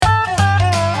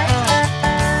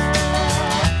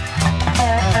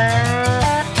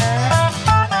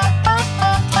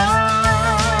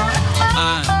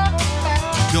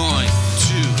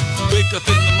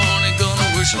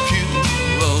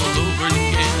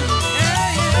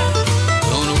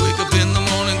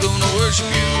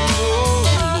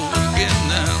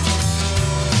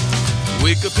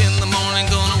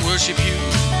worship you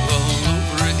all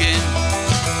over again.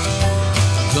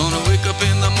 Gonna wake up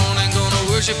in the morning,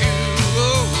 gonna worship you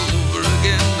all over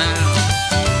again now.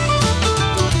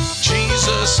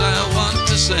 Jesus, I want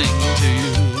to sing to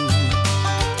you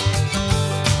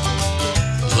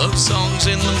love songs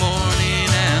in the morning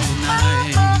and the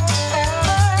night.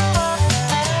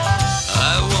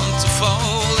 I want to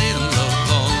fall in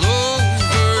love all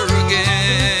over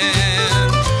again,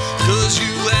 'cause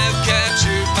you have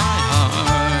captured my heart.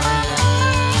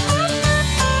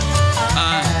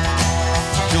 I'm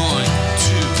going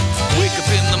to wake up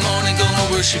in the morning, gonna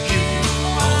worship you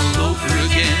all over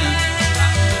again.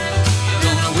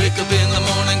 Gonna wake up in the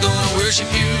morning, gonna worship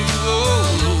you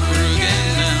all over again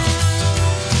now.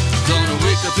 Gonna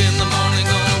wake up in the morning,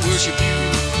 gonna worship you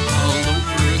all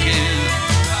over again.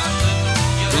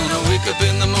 Gonna wake up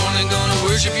in the morning, gonna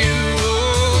worship you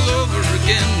all over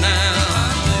again now.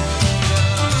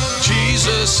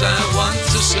 Jesus, I want